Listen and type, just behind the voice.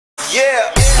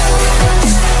Yeah.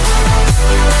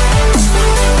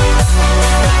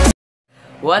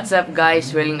 What's up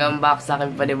guys? Welcome back sa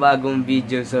aking panibagong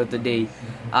video. So today,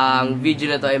 ang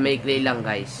video na to ay maikli lang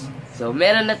guys. So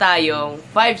meron na tayong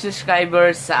 5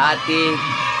 subscribers sa ating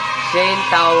Shane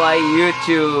Taway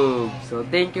YouTube. So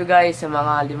thank you guys sa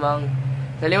mga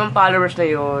limang followers na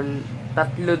yun.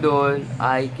 3 doon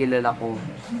ay kilala ko.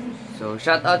 So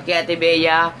shout out kay Ate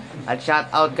Bea at shout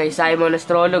out kay Simon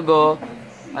Astrologo.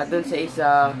 At dun sa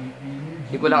isa,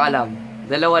 di ko lang alam.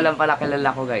 2 lang pala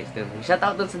kilala ko guys. Shout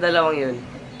out dun sa 2 yun.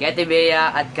 Kay Ate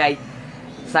Bea at kay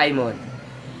Simon.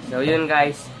 So yun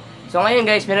guys. So ngayon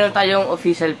guys, meron tayong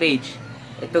official page.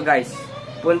 Ito guys,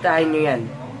 puntahan nyo yan.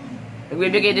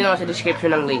 Nagbibigay din ako sa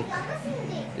description ng link.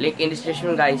 Link in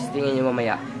description guys, tingnan nyo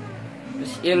mamaya.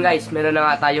 Tapos yun guys, meron na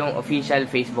nga tayong official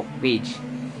Facebook page.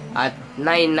 At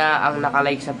 9 na ang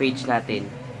nakalike sa page natin.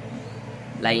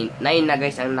 9 na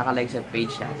guys ang nakalike sa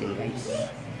page natin guys.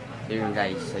 So yun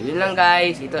guys. So yun lang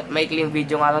guys. Ito, may clean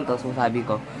video nga lang to. So sabi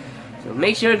ko. So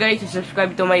make sure guys to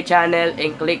subscribe to my channel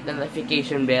and click the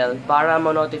notification bell para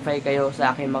ma-notify kayo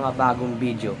sa aking mga bagong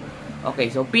video. Okay,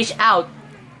 so peace out!